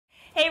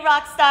Hey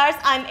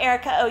Rockstars, I'm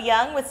Erica O.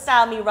 Young with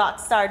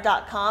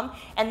StyleMeRockstar.com,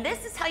 and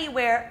this is how you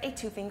wear a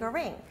two-finger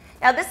ring.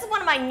 Now this is one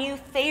of my new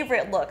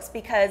favorite looks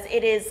because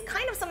it is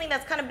kind of something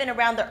that's kind of been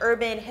around the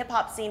urban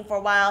hip-hop scene for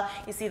a while.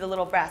 You see the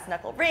little brass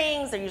knuckle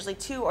rings, they're usually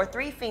 2 or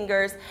 3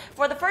 fingers.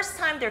 For the first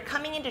time, they're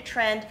coming into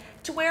trend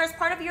to wear as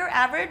part of your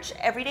average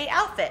everyday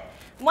outfit.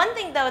 One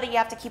thing though that you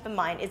have to keep in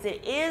mind is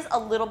it is a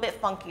little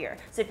bit funkier.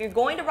 So if you're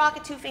going to rock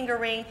a two-finger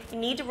ring, you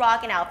need to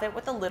rock an outfit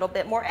with a little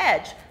bit more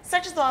edge,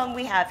 such as the one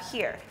we have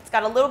here. It's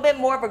got a little bit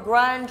more of a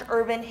grunge,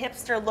 urban,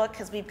 hipster look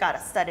because we've got a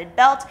studded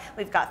belt,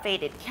 we've got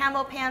faded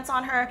camo pants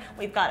on her,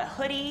 we've got a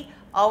hoodie,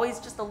 always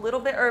just a little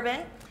bit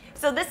urban.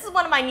 So this is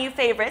one of my new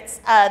favorites.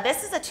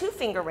 This is a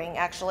two-finger ring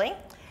actually.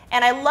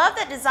 And I love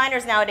that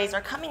designers nowadays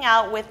are coming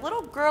out with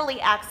little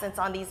girly accents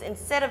on these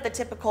instead of the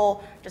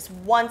typical just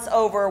once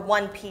over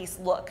one piece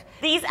look.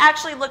 These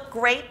actually look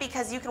great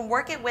because you can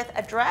work it with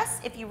a dress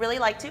if you really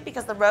like to,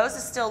 because the rose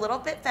is still a little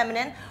bit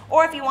feminine,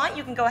 or if you want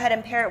you can go ahead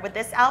and pair it with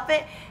this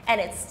outfit and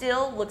it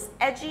still looks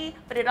edgy,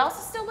 but it also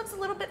still looks a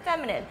little bit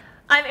feminine.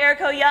 I'm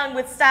Erica Young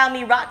with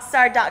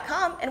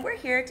StyleMeRockstar.com, and we're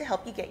here to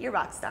help you get your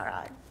rock star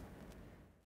on.